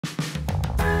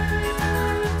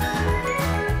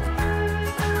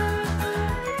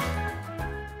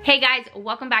Hey guys,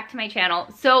 welcome back to my channel.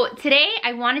 So today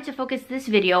I wanted to focus this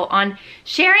video on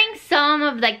sharing some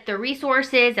of like the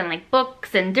resources and like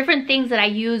books and different things that I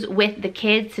use with the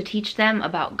kids to teach them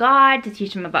about God, to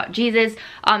teach them about Jesus.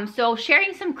 So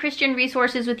sharing some Christian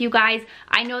resources with you guys.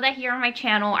 I know that here on my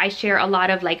channel I share a lot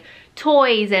of like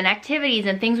toys and activities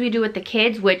and things we do with the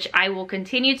kids, which I will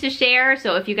continue to share.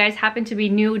 So if you guys happen to be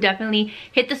new, definitely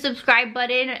hit the subscribe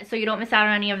button so you don't miss out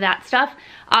on any of that stuff.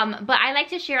 But I like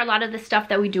to share a lot of the stuff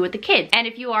that we do with the kids. And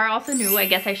if you are also new, I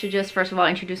guess I should just first of all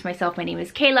introduce myself. My name is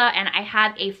Kayla and I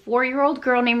have a 4-year-old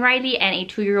girl named Riley and a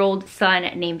 2-year-old son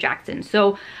named Jackson.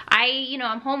 So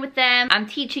I'm home with them, I'm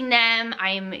teaching them,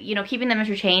 I'm, keeping them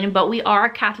entertained, but we are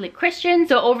Catholic Christians.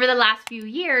 So over the last few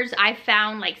years, I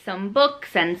found like some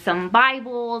books and some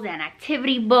Bibles and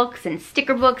activity books and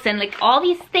sticker books and like all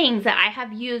these things that I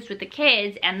have used with the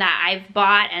kids and that I've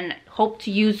bought and hope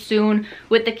to use soon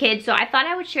with the kids. So I thought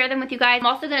I would share them with you guys. I'm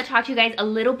also going to talk to you guys a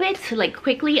little bit like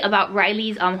quickly about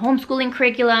Riley's homeschooling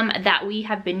curriculum that we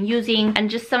have been using and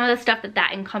just some of the stuff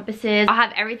that encompasses. I'll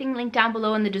have everything linked down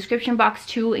below in the description box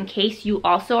too, in case you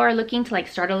also are looking to like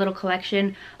start a little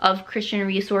collection of Christian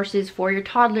resources for your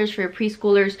toddlers, for your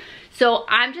preschoolers. So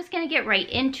I'm just gonna get right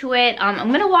into it.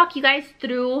 I'm gonna walk you guys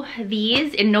through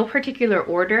these in no particular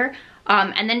order.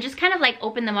 And then just kind of like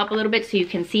open them up a little bit so you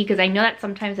can see, because I know that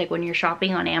sometimes like when you're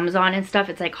shopping on Amazon and stuff,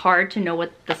 it's like hard to know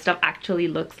what the stuff actually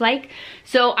looks like.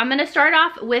 So I'm gonna start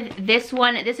off with this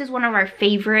one. This is one of our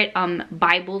favorite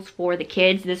Bibles for the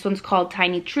kids. This one's called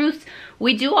Tiny Truths.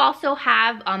 We do also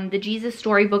have the Jesus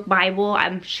Storybook Bible.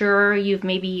 I'm sure you've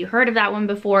maybe heard of that one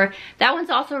before. That one's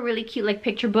also a really cute like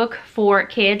picture book for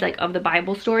kids, like of the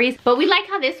Bible stories. But we like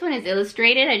how this one is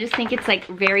illustrated. I just think it's like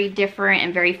very different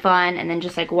and very fun, and then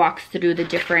just like walks through the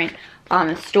different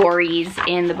stories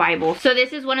in the Bible. So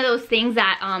this is one of those things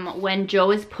that when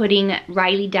Joe is putting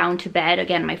Riley down to bed,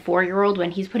 again my 4-year-old,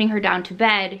 when he's putting her down to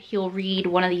bed, he'll read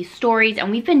one of these stories. And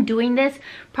we've been doing this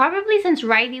probably since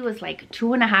Riley was like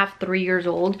 2.5, 3 years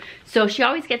old. So she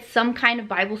always gets some kind of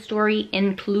Bible story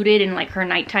included in like her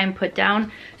nighttime put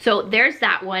down. So there's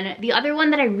that one. The other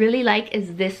one that I really like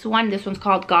is this one. This one's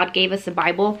called God Gave Us a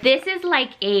Bible. This is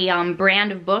like a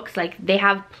brand of books. Like they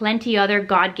have plenty other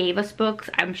God Gave Us books.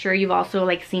 I'm sure you've also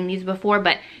like seen these before,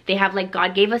 but they have like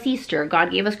God Gave Us Easter, God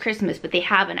Gave Us Christmas, but they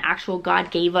have an actual God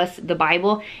Gave Us the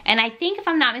Bible. And I think if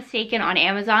I'm not mistaken on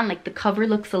Amazon, like the cover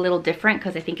looks a little different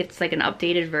because I think it's like an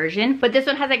updated version. But this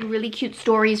one has like really cute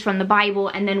stories from the Bible.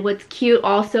 And then what's cute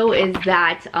also is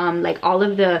that like all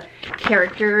of the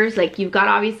characters, like you've got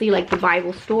obviously like the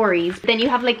Bible stories, then you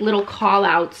have like little call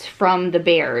outs from the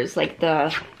bears, like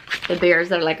the bears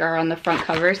that are on the front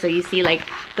cover. So you see like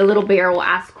the little bear will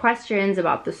ask questions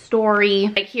about the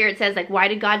story. Like here it says like, why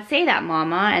did God say that,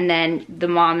 mama? And then the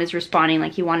mom is responding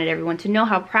like he wanted everyone to know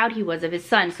how proud he was of his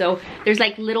son. So there's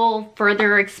like little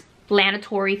further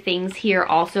explanatory things here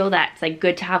also that's like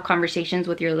good to have conversations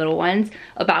with your little ones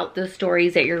about the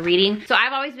stories that you're reading. So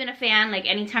I've always been a fan, like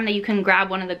anytime that you can grab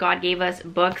one of the God Gave Us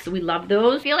books, we love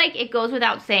those. I feel like it goes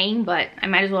without saying, but I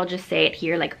might as well just say it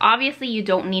here. Like obviously you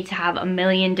don't need to have a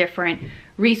million different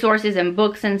resources and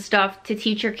books and stuff to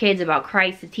teach your kids about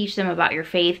Christ, to teach them about your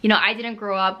faith. I didn't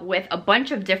grow up with a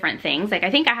bunch of different things. Like I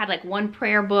think I had like one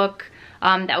prayer book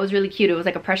that was really cute. It was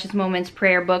like a Precious Moments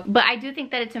prayer book. But I do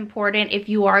think that it's important if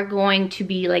you are going to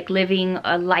be like living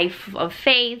a life of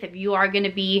faith, if you are going to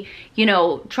be,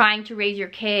 trying to raise your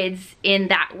kids in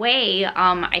that way,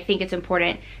 I think it's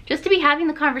important just to be having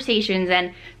the conversations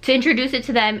and to introduce it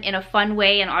to them in a fun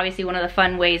way. And obviously one of the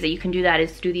fun ways that you can do that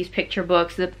is through these picture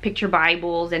books, the picture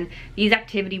Bibles and these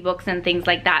activity books and things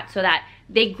like that, so that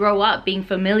they grow up being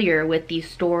familiar with these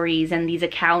stories and these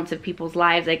accounts of people's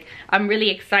lives. Like I'm really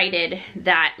excited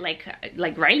that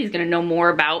like Riley's gonna know more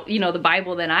about the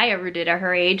Bible than I ever did at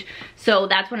her age. So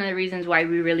that's one of the reasons why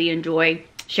we really enjoy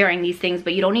sharing these things.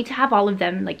 But you don't need to have all of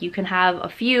them, like you can have a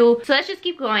few. So let's just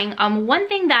keep going. One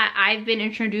thing that I've been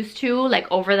introduced to like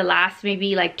over the last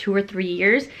maybe like 2 or 3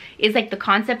 years is like the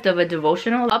concept of a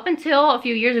devotional. Up until a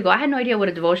few years ago I had no idea what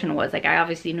a devotional was. Like I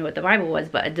obviously knew what the Bible was,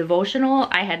 but a devotional,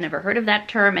 I had never heard of that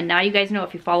term. And now you guys know,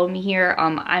 if you follow me here,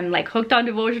 I'm like hooked on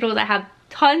devotionals. I have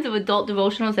tons of adult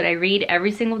devotionals that I read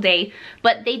every single day,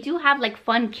 but they do have like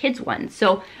fun kids ones.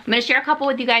 So I'm going to share a couple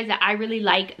with you guys that I really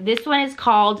like. This one is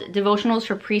called Devotionals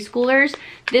for Preschoolers.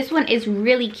 This one is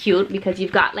really cute because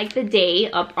you've got like the day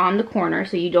up on the corner,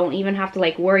 so you don't even have to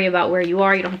like worry about where you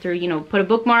are. You don't have to, put a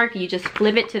bookmark. You just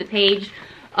flip it to the page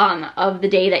of the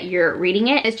day that you're reading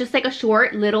it. It's just like a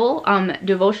short little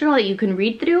devotional that you can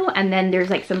read through, and then there's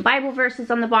like some Bible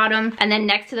verses on the bottom, and then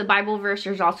next to the Bible verse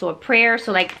there's also a prayer.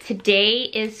 So like today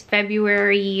is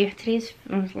today's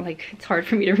like, it's hard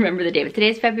for me to remember the day, but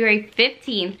today's February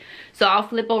 15th. So I'll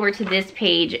flip over to this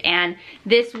page, and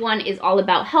this one is all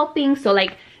about helping. So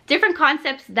like different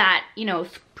concepts that, you know,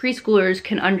 preschoolers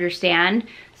can understand.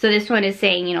 So this one is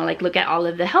saying, you know, like, look at all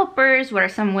of the helpers. What are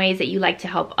some ways that you like to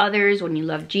help others? When you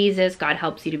love Jesus, God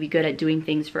helps you to be good at doing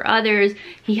things for others.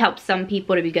 He helps some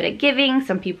people to be good at giving.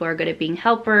 Some people are good at being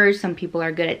helpers. Some people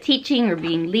are good at teaching or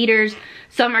being leaders.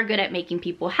 Some are good at making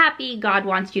people happy. God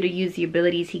wants you to use the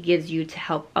abilities he gives you to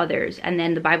help others. And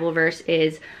then the Bible verse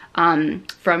is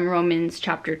from Romans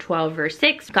chapter 12 verse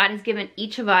 6. God has given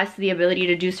each of us the ability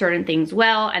to do certain things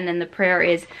well. And then the prayer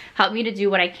is, help me to do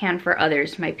what I can for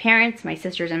others, my parents, my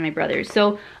sisters, and my brothers.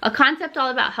 So a concept all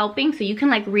about helping. So you can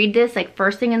like read this like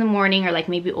first thing in the morning, or like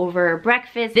maybe over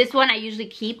breakfast. This one I usually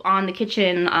keep on the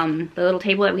kitchen, the little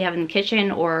table that we have in the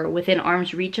kitchen, or within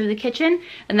arm's reach of the kitchen.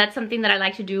 And that's something that I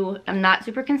like to do. I'm not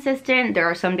super consistent. There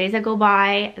are some days that go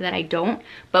by that I don't,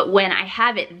 but when I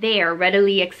have it there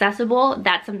readily accessible,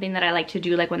 that's something that I like to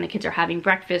do, like when the kids are having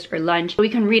breakfast or lunch. We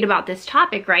can read about this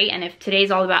topic, right? And if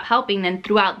today's all about helping, then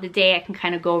throughout the day I can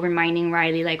kind of go reminding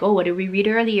Riley like, oh, what did we read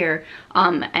earlier?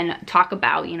 And talk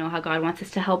about, you know, how God wants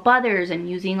us to help others and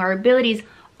using our abilities,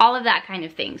 all of that kind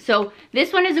of thing. So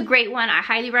this one is a great one. I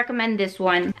highly recommend this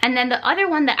one. And then the other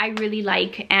one that I really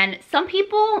like, and some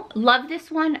people love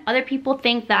this one, other people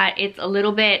think that it's a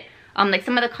little bit like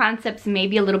some of the concepts may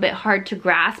be a little bit hard to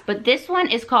grasp, but this one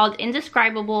is called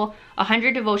Indescribable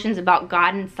 100 Devotions About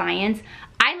God and Science.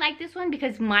 I like this one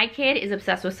because my kid is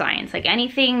obsessed with science. Like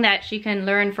anything that she can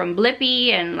learn from Blippi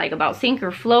and like about sink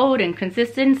or float and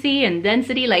consistency and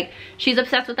density, like she's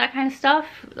obsessed with that kind of stuff,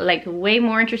 like way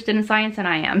more interested in science than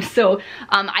I am. So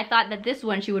I thought that this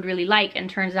one she would really like, and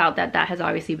turns out that that has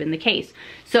obviously been the case.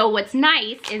 So what's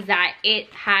nice is that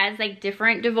it has like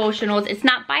different devotionals. It's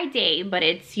not by day, but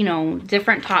it's, you know,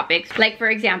 different topics. Like for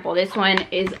example, this one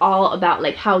is all about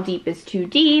like how deep is too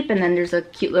deep, and then there's a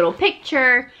cute little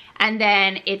picture. And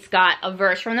then it's got a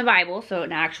verse from the Bible, so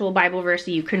an actual Bible verse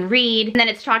that you can read. And then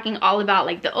it's talking all about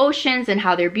like the oceans and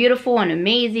how they're beautiful and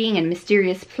amazing and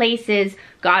mysterious places.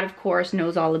 God, of course,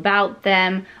 knows all about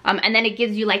them. And then it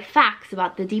gives you like facts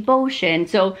about the deep ocean.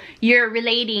 So you're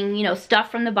relating, you know, stuff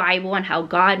from the Bible and how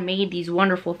God made these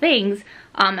wonderful things.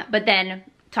 But then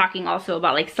talking also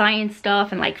about like science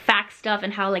stuff and like fact stuff,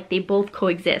 and how like they both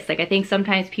coexist. Like I think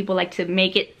sometimes people like to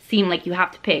make it seem like you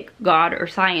have to pick God or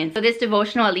science. So this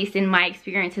devotional, at least in my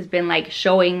experience, has been like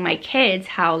showing my kids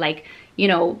how like, you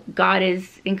know, God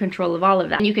is in control of all of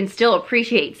that. And you can still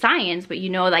appreciate science, but you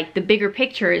know, like the bigger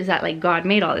picture is that like God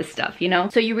made all this stuff, you know?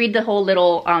 So you read the whole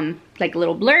little, like a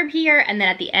little blurb here, and then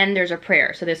at the end there's a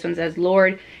prayer. So this one says,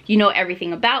 Lord, you know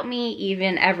everything about me,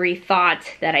 even every thought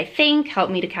that I think. Help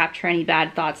me to capture any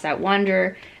bad thoughts that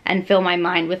wander, and fill my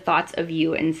mind with thoughts of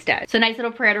you instead. So nice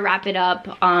little prayer to wrap it up.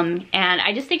 And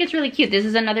I just think it's really cute. This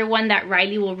is another one that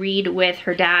Riley will read with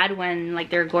her dad when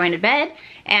like they're going to bed,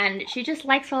 and she just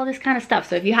likes all this kind of stuff.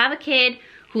 So if you have a kid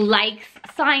who likes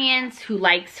science, who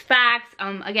likes facts,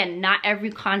 again, not every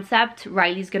concept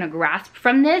Riley's gonna grasp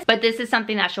from this, but this is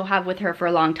something that she'll have with her for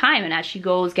a long time. And as she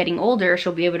goes getting older,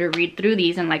 she'll be able to read through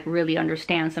these and like really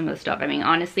understand some of the stuff. I mean,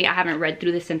 honestly, I haven't read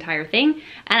through this entire thing,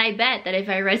 and I bet that if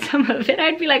I read some of it,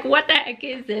 I'd be like, what the heck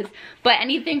is this? But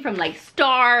anything from like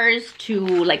stars to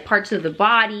like parts of the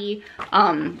body,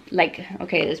 like,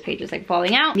 okay, this page is like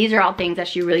falling out. These are all things that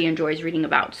she really enjoys reading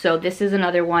about. So this is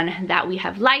another one that we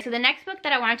have liked. So the next book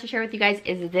that I wanted to share with you guys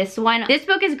is this one. This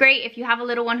book is great if you have a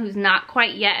little one who's not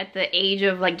quite yet at the age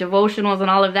of like devotionals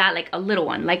and all of that, like a little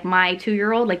one, like my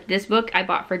 2-year-old. Like this book I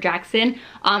bought for Jackson.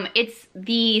 It's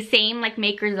the same like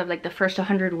makers of like the first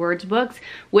 100 words books,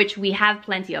 which we have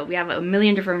plenty of. We have a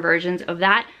million different versions of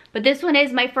that. But this one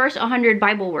is my first 100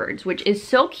 Bible words, which is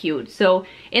so cute. So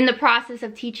in the process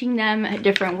of teaching them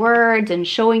different words and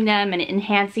showing them and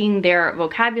enhancing their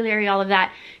vocabulary, all of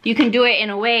that, you can do it in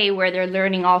a way where they're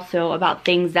learning also about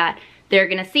things that they're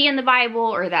gonna see in the Bible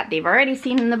or that they've already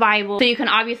seen in the Bible. So you can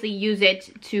obviously use it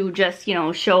to just, you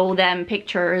know, show them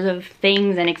pictures of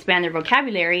things and expand their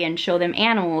vocabulary and show them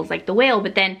animals like the whale.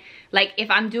 But then like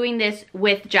if I'm doing this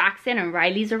with Jackson and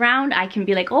Riley's around, I can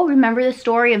be like, oh, remember the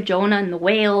story of Jonah and the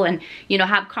whale, and you know,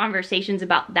 have conversations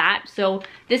about that. So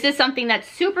this is something that's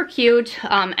super cute,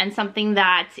 and something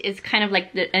that is kind of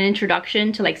like an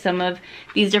introduction to like some of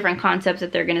these different concepts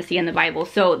that they're gonna see in the Bible.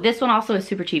 So this one also is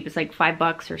super cheap. It's like $5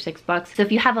 or $6. So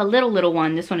if you have a little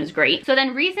one, this one is great. So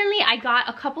then recently I got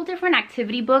a couple different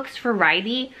activity books for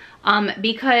Riley,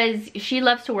 because she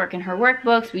loves to work in her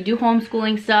workbooks. We do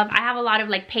homeschooling stuff. I have a lot of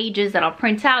like pages that I'll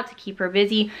print out to keep her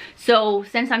busy. So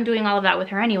since I'm doing all of that with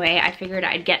her anyway, I figured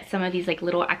I'd get some of these like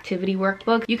little activity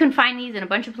workbooks. You can find these in a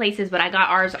bunch of places, but I got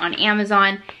ours on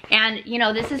Amazon. And you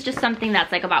know, this is just something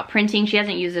that's like about printing. She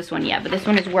hasn't used this one yet, but this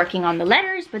one is working on the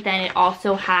letters, but then it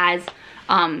also has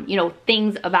you know,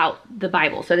 things about the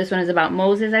Bible. So this one is about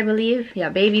Moses, I believe. Yeah,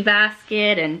 baby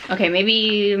basket, and okay,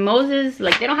 maybe Moses,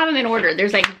 like they don't have them in order.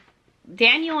 There's like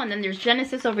Daniel, and then there's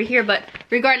Genesis over here, but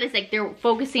regardless, like they're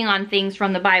focusing on things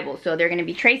from the Bible. So they're going to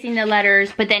be tracing the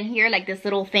letters, but then here, like this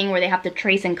little thing where they have to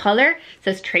trace and color, it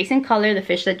says trace and color the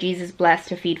fish that Jesus blessed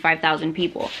to feed 5,000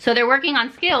 people. So they're working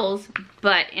on skills,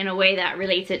 but in a way that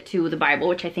relates it to the Bible,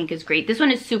 which I think is great. This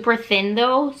one is super thin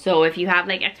though, so if you have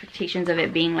like expectations of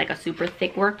it being like a super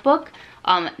thick workbook,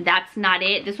 that's not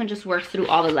it. This one just works through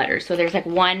all the letters. So there's like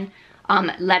one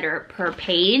letter per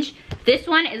page. This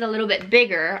one is a little bit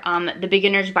bigger, the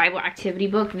Beginner's Bible Activity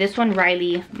Book. This one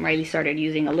Riley started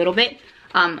using a little bit,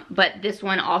 but this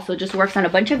one also just works on a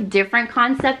bunch of different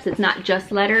concepts. It's not just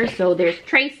letters. So there's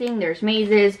tracing, there's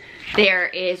mazes, there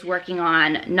is working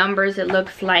on numbers, it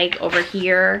looks like over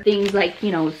here. Things like,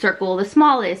 you know, circle the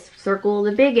smallest, circle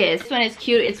the biggest. This one is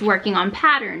cute. It's working on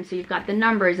patterns. So you've got the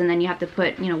numbers, and then you have to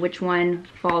put, you know, which one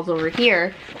falls over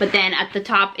here. But then at the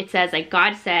top it says, like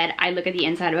God said, I look at the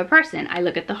inside of a person. I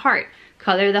look at the heart.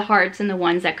 Color the hearts and the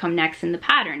ones that come next in the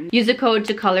pattern. Use a code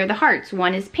to color the hearts.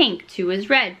 1 is pink, 2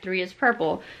 is red, 3 is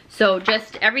purple. So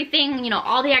just everything, you know,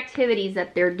 all the activities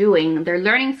that they're doing, they're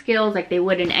learning skills like they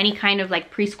would in any kind of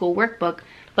like preschool workbook,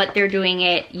 but they're doing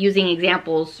it using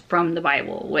examples from the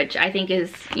Bible, which I think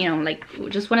is, you know, like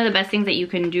just one of the best things that you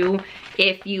can do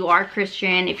if you are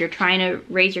Christian, if you're trying to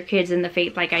raise your kids in the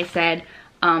faith, like I said.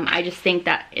 I just think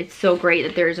that it's so great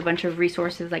that there's a bunch of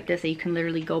resources like this that you can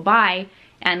literally go buy.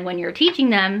 And when you're teaching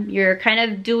them, you're kind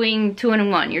of doing 2 in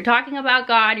 1. You're talking about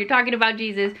God, you're talking about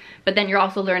Jesus, but then you're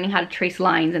also learning how to trace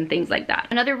lines and things like that.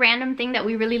 Another random thing that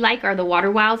we really like are the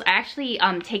water wows. I actually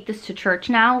take this to church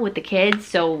now with the kids.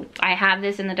 So I have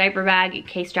this in the diaper bag in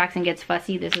case Jackson gets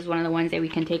fussy. This is one of the ones that we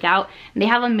can take out. And they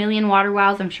have a million water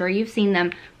wows. I'm sure you've seen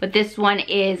them, but this one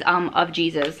is of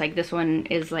Jesus. Like this one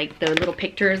is like the little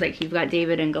pictures, like you've got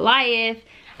David and Goliath.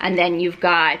 And then you've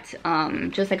got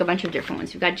just like a bunch of different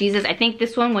ones. You've got Jesus. I think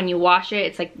this one, when you wash it,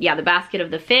 it's like, yeah, the basket of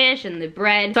the fish and the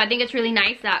bread. So I think it's really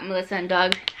nice that Melissa and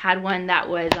Doug had one that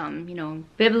was, you know,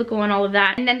 biblical and all of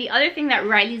that. And then the other thing that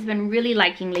Riley's been really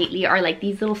liking lately are like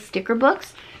these little sticker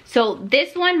books. So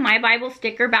this one, My Bible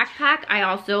Sticker Backpack, I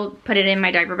also put it in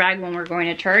my diaper bag when we're going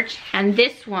to church. And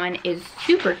this one is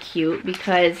super cute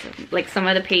because like some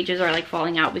of the pages are like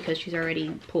falling out because she's already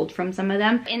pulled from some of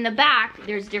them. In the back,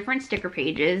 there's different sticker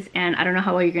pages, and I don't know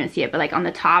how well you're gonna see it, but like on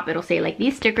the top, it'll say like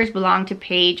these stickers belong to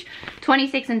page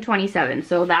 26 and 27.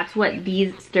 So that's what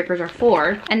these stickers are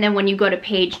for. And then when you go to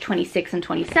page 26 and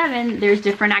 27, there's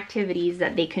different activities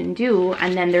that they can do.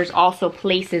 And then there's also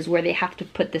places where they have to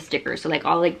put the stickers. So like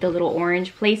all like the little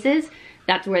orange places,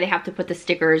 that's where they have to put the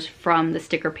stickers from the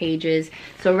sticker pages.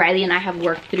 So Riley and I have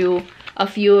worked through a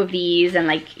few of these, and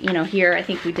like, you know, here I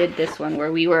think we did this one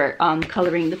where we were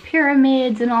coloring the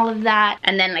pyramids and all of that.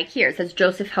 And then like here it says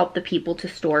Joseph helped the people to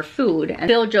store food and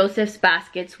fill Joseph's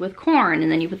baskets with corn,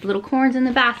 and then you put the little corns in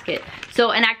the basket. So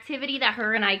an activity that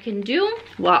her and I can do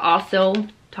while also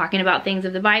talking about things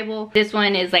of the Bible. This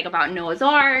one is like about Noah's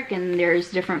Ark, and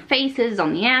there's different faces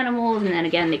on the animals, and then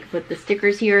again they can put the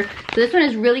stickers here. So this one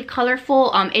is really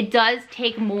colorful. It does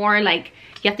take more, like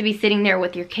you have to be sitting there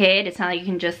with your kid. It's not like you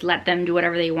can just let them do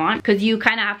whatever they want, because you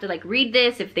kind of have to like read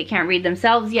this if they can't read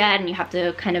themselves yet, and you have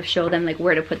to kind of show them like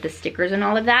where to put the stickers and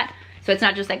all of that. So it's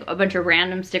not just like a bunch of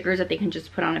random stickers that they can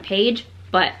just put on a page,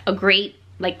 but a great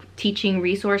like teaching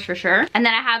resource for sure. And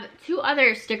then I have 2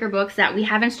 other sticker books that we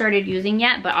haven't started using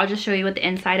yet, but I'll just show you what the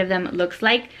inside of them looks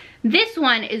like. This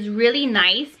one is really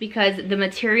nice because the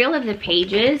material of the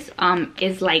pages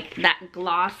is like that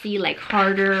glossy, like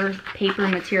harder paper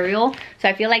material. So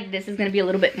I feel like this is going to be a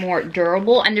little bit more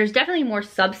durable, and there's definitely more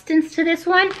substance to this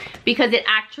one because it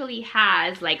actually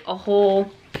has like a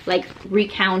whole like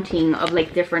recounting of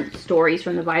like different stories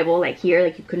from the Bible. Like here,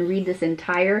 like you can read this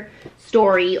entire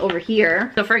story over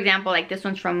here. So for example, like this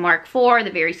one's from Mark 4,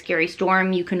 the very scary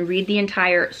storm. You can read the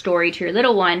entire story to your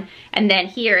little one, and then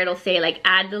here it'll say like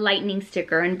add the lightning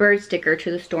sticker and bird sticker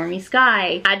to the stormy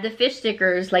sky. Add the fish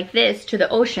stickers like this to the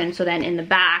ocean. So then in the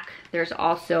back, there's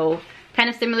also kind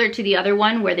of similar to the other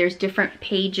one where there's different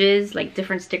pages, like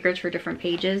different stickers for different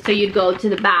pages. So you'd go to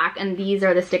the back and these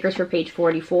are the stickers for page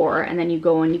 44, and then you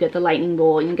go and you get the lightning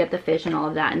bolt, you get the fish and all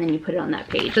of that, and then you put it on that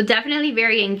page. So definitely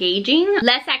very engaging.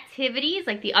 Less activities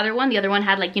like the other one. The other one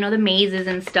had like, you know, the mazes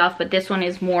and stuff, but this one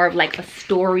is more of like a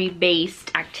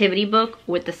story-based activity book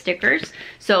with the stickers.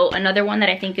 So another one that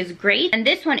I think is great. And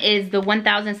this one is the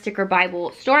 1000 Sticker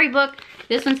Bible Storybook.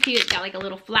 This one's cute. It's got like a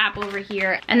little flap over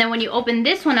here. And then when you open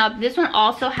this one up, this one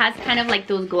also has kind of like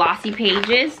those glossy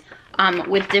pages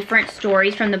with different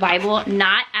stories from the Bible.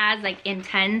 Not as like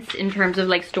intense in terms of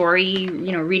like story,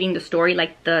 you know, reading the story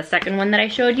like the second one that I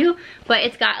showed you. But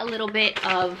it's got a little bit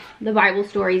of the Bible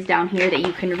stories down here that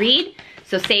you can read.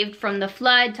 So saved from the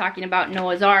flood, talking about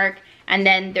Noah's Ark. And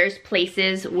then there's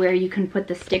places where you can put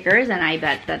the stickers, and I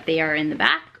bet that they are in the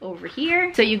back over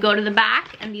here. So you go to the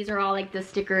back and these are all like the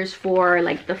stickers for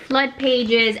like the flood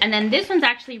pages. And then this one's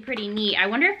actually pretty neat. I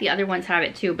wonder if the other ones have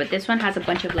it too, but this one has a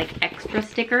bunch of like extra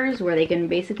stickers where they can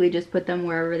basically just put them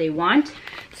wherever they want.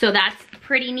 So that's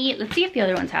pretty neat. Let's see if the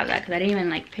other ones have that, because I didn't even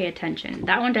like pay attention.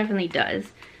 That one definitely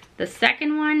does. The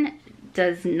second one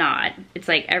does not. It's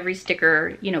like every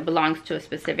sticker, you know, belongs to a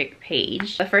specific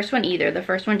page. The first one either. The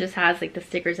first one just has like the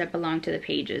stickers that belong to the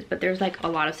pages, but there's like a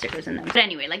lot of stickers in them. But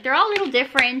anyway, like they're all a little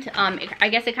different. I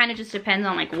guess it kind of just depends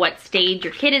on like what stage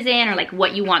your kid is in or like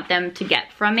what you want them to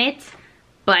get from it.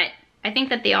 But I think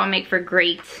that they all make for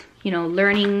great, you know,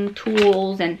 learning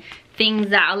tools and things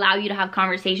that allow you to have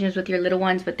conversations with your little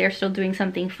ones, but they're still doing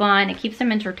something fun. It keeps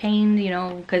them entertained, you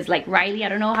know, because like Riley, I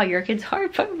don't know how your kids are,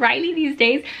 but Riley these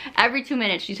days, every 2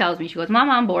 minutes she tells me, she goes,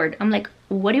 Mama, I'm bored. I'm like,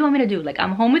 what do you want me to do? Like,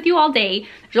 I'm home with you all day.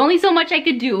 There's only so much I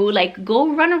could do. Like,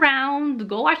 go run around,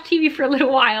 go watch TV for a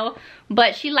little while.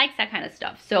 But she likes that kind of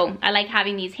stuff. So I like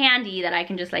having these handy that I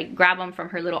can just like grab them from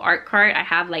her little art cart. I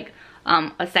have like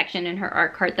a section in her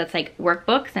art cart that's like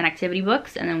workbooks and activity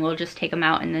books, and then we'll just take them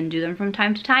out and then do them from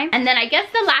time to time. And then I guess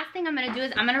the last thing I'm gonna do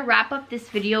is I'm gonna wrap up this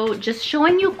video just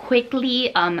showing you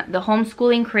quickly the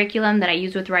homeschooling curriculum that I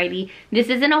use with Riley. This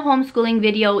isn't a homeschooling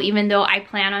video, even though I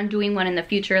plan on doing one in the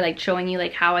future, like showing you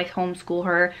like how I homeschool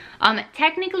her.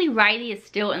 Technically Riley is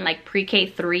still in like pre-K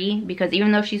 3, because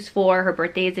even though she's 4, her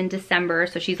birthday is in December,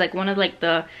 so she's like one of like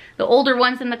the older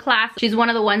ones in the class. She's one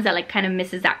of the ones that like kind of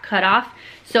misses that cutoff.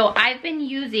 So I've been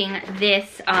using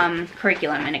this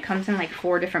curriculum, and it comes in like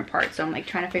 4 different parts. So I'm like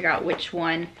trying to figure out which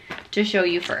one to show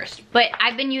you first. But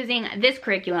I've been using this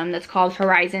curriculum that's called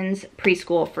Horizons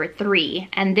Preschool for 3.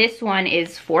 And this one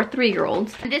is for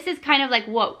 3-year-olds. This is kind of like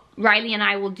what Riley and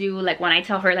I will do like when I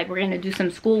tell her like we're gonna do some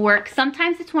schoolwork.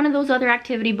 Sometimes it's one of those other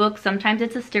activity books, sometimes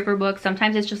it's a sticker book,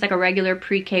 sometimes it's just like a regular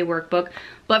pre-K workbook.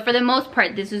 But for the most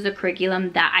part, this is a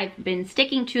curriculum that I've been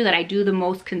sticking to, that I do the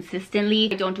most consistently.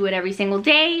 I don't do it every single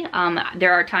day.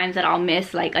 There are times that I'll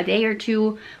miss like a day or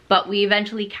 2, but we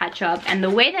eventually catch up. And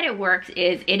the way that it works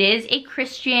is it is a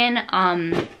Christian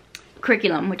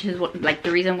curriculum, which is what, like the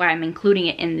reason why I'm including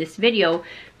it in this video,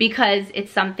 because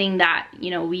it's something that, you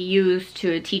know, we use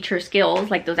to teach her skills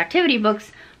like those activity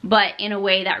books, but in a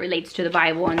way that relates to the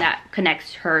Bible and that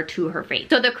connects her to her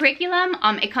faith. So the curriculum,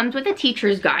 it comes with a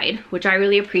teacher's guide, which I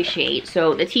really appreciate.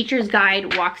 So the teacher's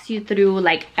guide walks you through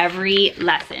like every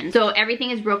lesson. So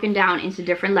everything is broken down into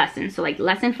different lessons. So like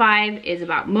lesson 5 is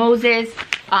about Moses,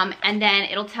 and then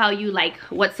it'll tell you like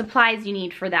what supplies you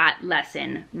need for that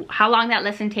lesson. How long that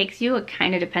lesson takes you, it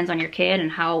kind of depends on your kid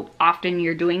and how often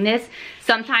you're doing this.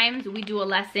 Sometimes we do a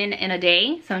lesson in a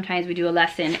day, sometimes we do a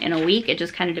lesson in a week. It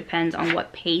just kind of depends on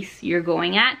what pace you're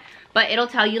going at. But it'll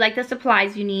tell you like the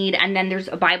supplies you need, and then there's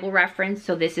a Bible reference.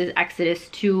 So this is Exodus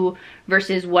 2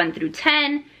 verses 1 through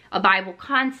 10. A Bible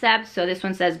concept, so this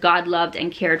one says God loved and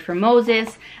cared for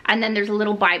Moses, and then there's a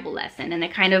little Bible lesson, and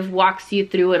it kind of walks you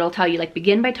through. It'll tell you like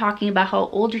begin by talking about how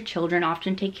older children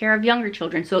often take care of younger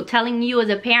children, so telling you as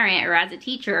a parent or as a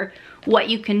teacher what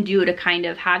you can do to kind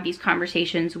of have these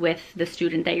conversations with the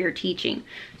student that you're teaching.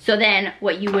 So then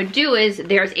what you would do is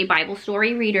there's a Bible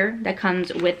story reader that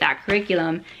comes with that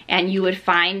curriculum, and you would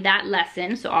find that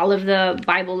lesson. So all of the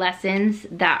Bible lessons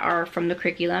that are from the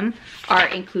curriculum are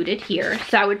included here.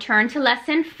 So I would turn to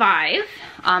lesson 5,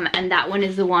 and that one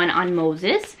is the one on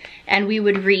Moses, and we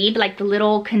would read like the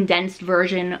little condensed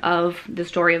version of the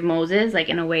story of Moses, like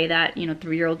in a way that, you know,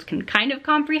 3-year-olds can kind of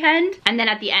comprehend. And then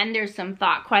at the end there's some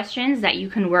thought questions that you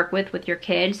can work with your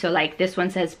kids. So like this one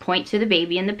says point to the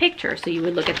baby in the picture, so you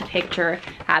would look at the picture,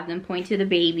 have them point to the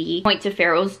baby. Point to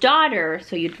Pharaoh's daughter,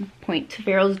 so you'd point to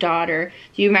Pharaoh's daughter.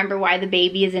 Do you remember why the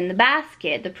baby is in the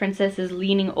basket? The princess is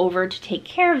leaning over to take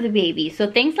care of the baby.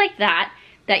 So things like that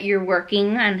that you're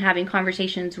working and having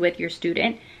conversations with your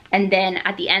student. And then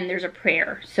at the end, there's a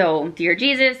prayer. So, dear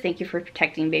Jesus, thank you for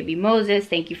protecting baby Moses.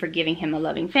 Thank you for giving him a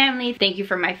loving family. Thank you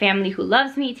for my family who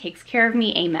loves me, takes care of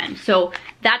me. Amen. So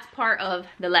that's part of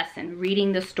the lesson,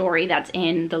 reading the story that's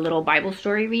in the little Bible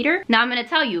story reader. Now I'm gonna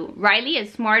tell you, Riley,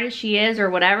 as smart as she is or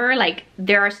whatever, like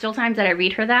there are still times that I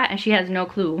read her that and she has no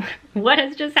clue what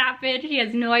has just happened. She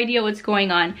has no idea what's going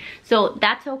on. So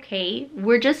that's okay.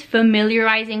 We're just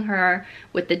familiarizing her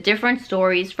with the different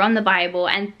stories from the Bible,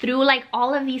 and through like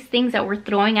all of these things that we're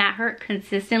throwing at her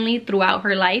consistently throughout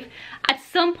her life, at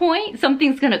some point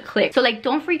something's gonna click. So like,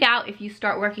 don't freak out if you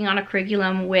start working on a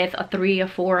curriculum with a 3, a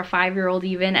 4, a 5-year-old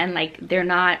even, and like they're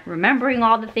not remembering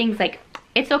all the things. Like,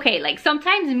 it's okay. Like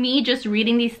sometimes me just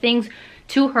reading these things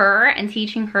to her and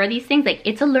teaching her these things, like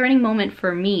it's a learning moment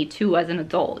for me too as an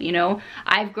adult, you know.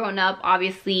 I've grown up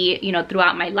obviously, you know,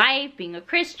 throughout my life being a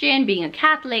Christian, being a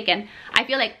Catholic, and I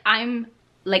feel like I'm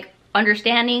like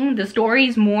understanding the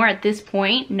stories more at this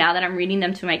point now that I'm reading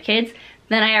them to my kids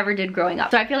than I ever did growing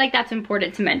up. So I feel like that's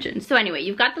important to mention. So anyway,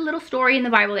 you've got the little story in the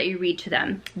Bible that you read to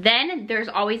them. Then there's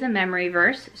always a memory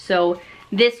verse. So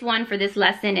this one for this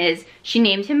lesson is, she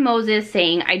named him Moses,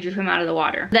 saying, I drew him out of the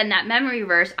water. Then that memory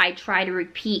verse I try to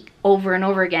repeat over and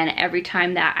over again every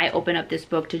time that I open up this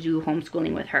book to do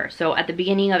homeschooling with her. So at the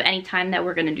beginning of any time that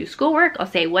we're gonna do schoolwork, I'll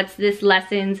say, what's this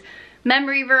lesson's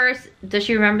memory verse? Does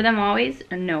she remember them always?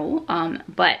 No,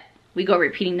 but we go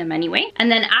repeating them anyway. And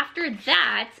then after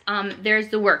that, there's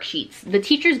the worksheets. The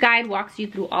teacher's guide walks you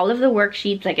through all of the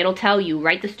worksheets. Like it'll tell you,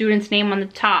 write the student's name on the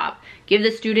top, give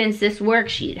the students this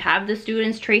worksheet, have the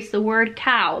students trace the word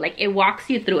cow. Like it walks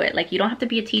you through it. Like you don't have to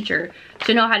be a teacher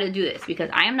to know how to do this, because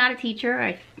I am not a teacher.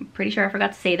 I'm pretty sure I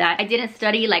forgot to say that. I didn't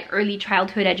study like early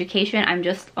childhood education. I'm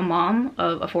just a mom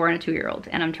of a 4 and a 2-year-old,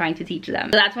 and I'm trying to teach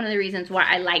them. So that's one of the reasons why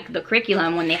I like the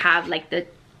curriculum when they have like the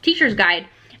teacher's guide.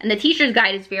 And the teacher's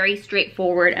guide is very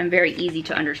straightforward and very easy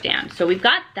to understand. So we've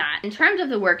got that. In terms of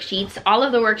the worksheets, all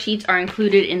of the worksheets are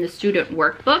included in the student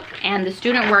workbook, and the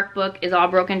student workbook is all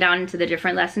broken down into the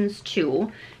different lessons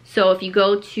too. So if you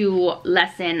go to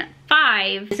lesson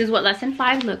 5, this is what lesson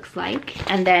 5 looks like.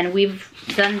 And then we've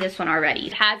done this one already.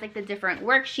 It has like the different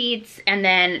worksheets, and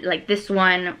then like this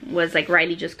one was like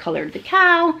Riley just colored the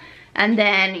cow. And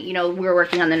then, you know, we're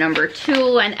working on the number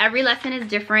 2, and every lesson is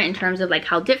different in terms of like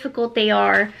how difficult they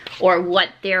are or what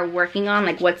they're working on,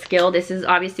 like what skill. This is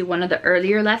obviously one of the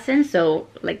earlier lessons, so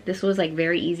like this was like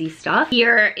very easy stuff.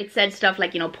 Here it said stuff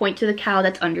like, you know, point to the cow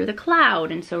that's under the cloud,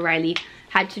 and so Riley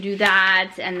had to do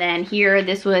that. And then here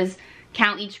this was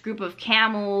count each group of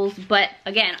camels. But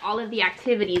again, all of the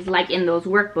activities like in those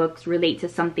workbooks relate to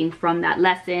something from that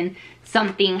lesson,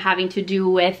 something having to do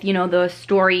with, you know, the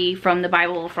story from the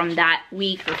Bible from that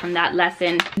week or from that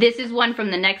lesson. This is one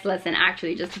from the next lesson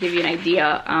actually, just to give you an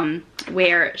idea,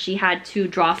 where she had to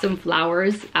draw some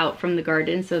flowers out from the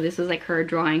garden. So this was like her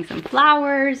drawing some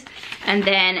flowers, and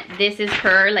then this is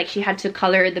her, like she had to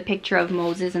color the picture of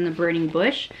Moses and the burning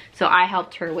bush. So I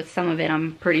helped her with some of it,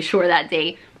 I'm pretty sure, that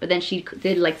day, but then she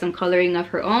did like some coloring of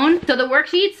her own. So the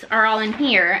worksheets are all in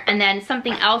here. And then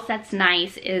something else that's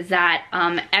nice is that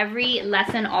every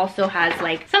lesson also has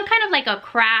like some kind of like a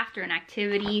craft or an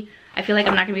activity. I feel like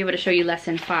I'm not gonna be able to show you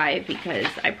lesson 5 because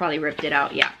I probably ripped it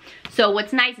out. Yeah. So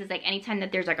what's nice is like anytime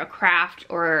that there's like a craft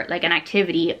or like an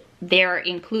activity, they're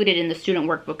included in the student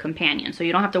workbook companion. So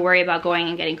you don't have to worry about going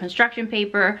and getting construction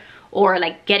paper or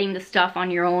like getting the stuff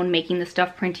on your own, making the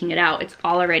stuff, printing it out. It's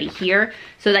all already here.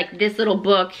 So like this little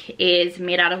book is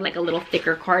made out of like a little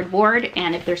thicker cardboard,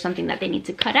 and if there's something that they need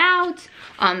to cut out,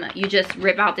 you just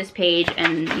rip out this page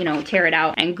and, you know, tear it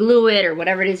out and glue it or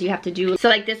whatever it is you have to do. So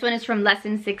like this one is from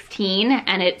lesson 16,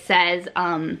 and it says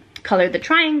color the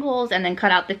triangles and then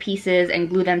cut out the pieces and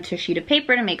glue them to a sheet of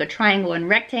paper to make a triangle and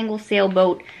rectangle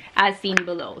sailboat as seen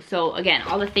below. So again,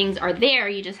 all the things are there,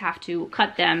 you just have to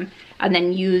cut them and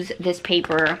then use this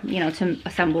paper, you know, to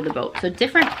assemble the boat. So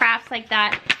different crafts like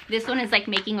that. This one is like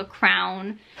making a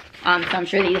crown. So I'm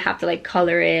sure that you have to like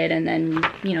color it and then,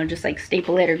 you know, just like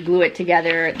staple it or glue it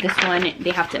together. This one,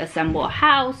 they have to assemble a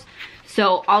house.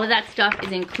 So all of that stuff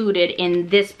is included in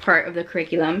this part of the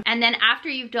curriculum. And then after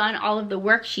you've done all of the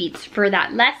worksheets for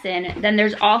that lesson, then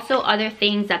there's also other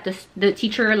things that the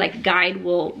teacher like guide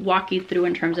will walk you through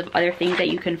in terms of other things that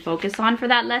you can focus on for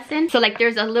that lesson. So like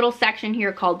there's a little section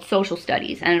here called social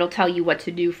studies, and it'll tell you what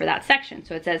to do for that section.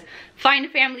 So it says, find a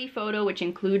family photo which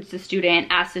includes the student,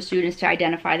 ask the students to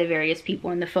identify the various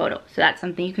people in the photo. So that's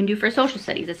something you can do for social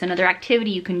studies. It's another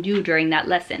activity you can do during that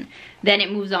lesson. Then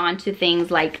it moves on to things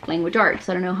like language arts.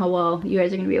 I don't know how well you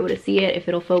guys are gonna be able to see it, if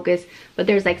it'll focus, but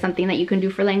there's like something that you can do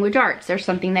for language arts. There's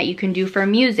something that you can do for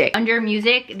music. Under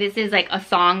music, this is like a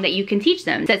song that you can teach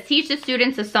them. It says, teach the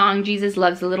students a song, Jesus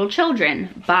Loves the Little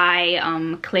Children, by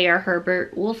Claire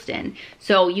Herbert Woolston.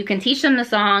 So you can teach them the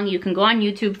song, you can go on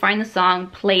YouTube, find the song,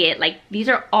 play it. Like, these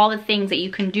are all the things that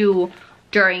you can do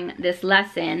during this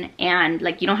lesson, and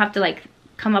like you don't have to like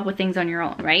come up with things on your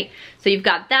own, right? So you've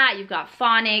got that, you've got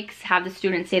phonics, have the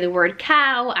students say the word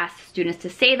cow, ask the students to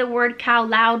say the word cow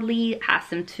loudly,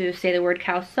 ask them to say the word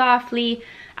cow softly,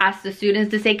 ask the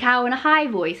students to say cow in a high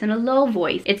voice and a low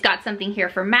voice. It's got something here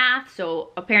for math, so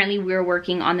apparently we're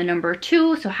working on the number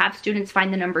 2, so have students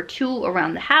find the number 2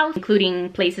 around the house, including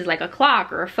places like a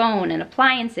clock or a phone and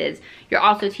appliances. You're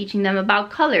also teaching them about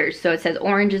colors, so it says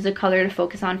orange is a color to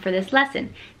focus on for this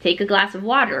lesson. Take a glass of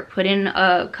water, put in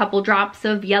a couple drops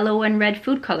of yellow and red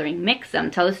food coloring, mix them,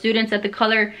 tell the students that the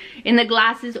color in the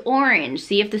glass is orange,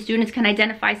 see if the students can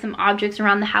identify some objects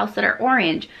around the house that are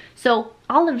orange. So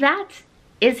all of that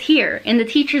is here in the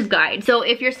teacher's guide. So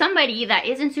if you're somebody that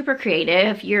isn't super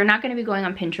creative, you're not gonna be going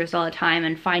on Pinterest all the time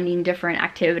and finding different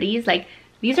activities, like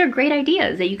these are great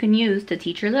ideas that you can use to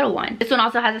teach your little one. This one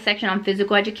also has a section on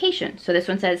physical education. So this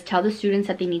one says, tell the students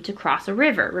that they need to cross a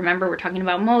river. Remember, we're talking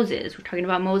about Moses. We're talking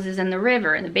about Moses and the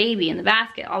river and the baby and the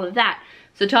basket, all of that.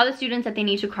 So tell the students that they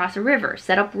need to cross a river.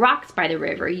 Set up rocks by the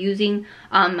river using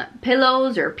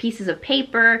pillows or pieces of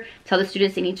paper. Tell the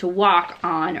students they need to walk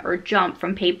on or jump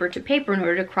from paper to paper in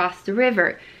order to cross the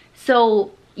river.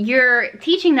 So you're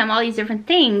teaching them all these different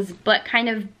things, but kind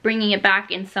of bringing it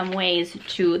back in some ways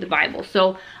to the Bible.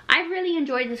 So I've really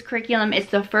enjoyed this curriculum.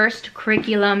 It's the first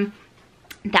curriculum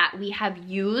that we have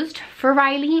used for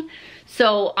Riley.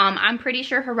 So I'm pretty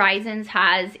sure Horizons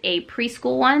has a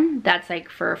preschool one that's like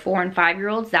for 4 and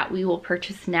 5-year-olds that we will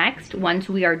purchase next once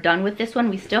we are done with this one.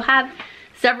 We still have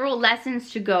several lessons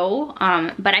to go,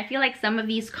 but I feel like some of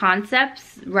these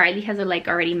concepts Riley has like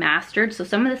already mastered, so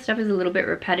some of the stuff is a little bit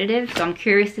repetitive, so I'm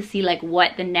curious to see like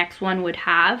what the next one would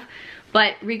have.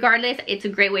 But regardless, it's a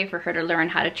great way for her to learn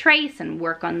how to trace and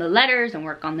work on the letters and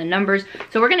work on the numbers.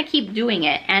 So we're gonna keep doing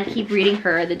it and keep reading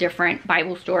her the different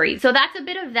Bible stories. So that's a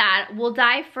bit of that. We'll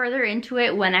dive further into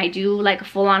it when I do like a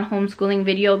full-on homeschooling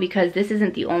video, because this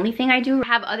isn't the only thing I do. I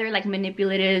have other like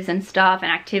manipulatives and stuff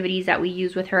and activities that we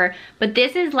use with her, but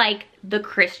this is like the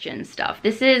Christian stuff.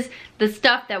 This is the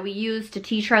stuff that we use to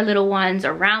teach our little ones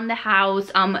around the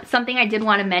house. Something I did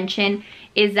want to mention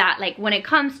is that like when it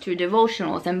comes to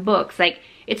devotionals and books, like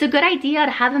it's a good idea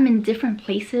to have them in different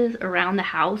places around the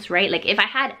house, right? Like if I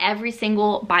had every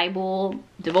single Bible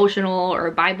devotional or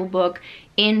Bible book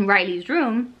in Riley's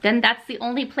room, then that's the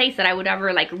only place that I would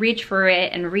ever like reach for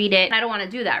it and read it. And I don't want to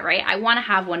do that, right? I want to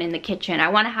have one in the kitchen. I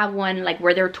want to have one like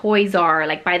where their toys are,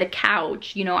 like by the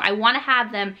couch, you know. I want to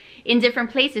have them in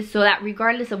different places so that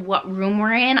regardless of what room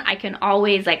we're in, I can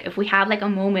always, like if we have like a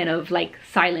moment of like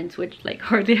silence, which like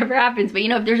hardly ever happens, but you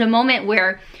know, if there's a moment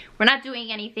where we're not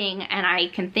doing anything and I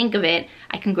can think of it,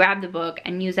 I can grab the book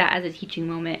and use that as a teaching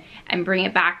moment and bring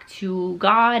it back to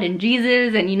God and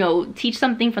Jesus and, you know, teach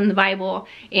something from the Bible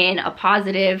in a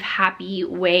positive, happy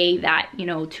way that, you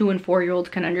know, 2 and 4-year-olds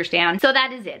can understand. So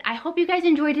that is it. I hope you guys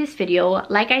enjoyed this video.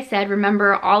 Like I said,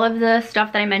 remember all of the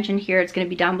stuff that I mentioned here, it's going to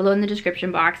be down below in the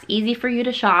description box. Easy for you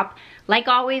to shop. Like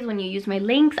always, when you use my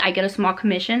links, I get a small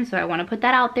commission, so I want to put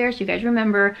that out there so you guys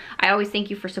remember. I always thank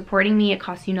you for supporting me. It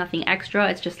costs you nothing extra.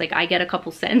 It's just like I get a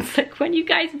couple cents like when you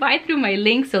guys buy through my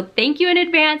links, so thank you in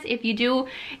advance if you do.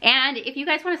 And if you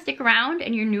guys want to stick around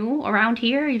and you're new around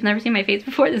here, you've never seen my face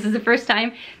before, this is the first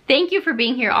time, thank you for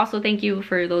being here. Also, thank you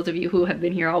for those of you who have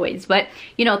been here always. But,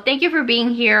 you know, thank you for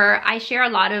being here. I share a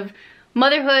lot of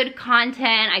motherhood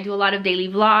content. I do a lot of daily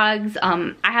vlogs.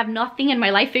 I have nothing in my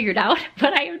life figured out,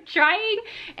 but I am trying.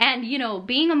 And you know,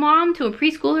 being a mom to a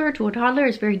preschooler to a toddler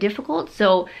is very difficult.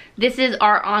 So this is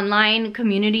our online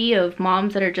community of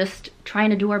moms that are just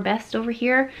trying to do our best over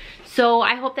here. So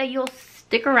I hope that you'll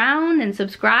stick around and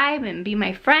subscribe and be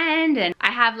my friend. And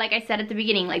I have, like I said at the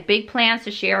beginning, like big plans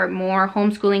to share more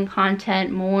homeschooling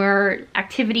content, more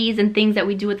activities and things that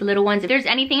we do with the little ones. If there's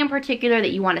anything in particular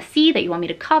that you want to see, that you want me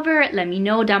to cover, let me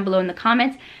know down below in the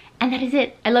comments. And that is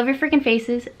it. I love your freaking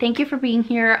faces. Thank you for being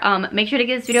here. Make sure to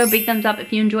give this video a big thumbs up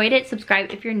if you enjoyed it.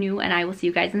 Subscribe if you're new, and I will see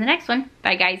you guys in the next one.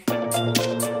 Bye,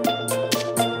 guys.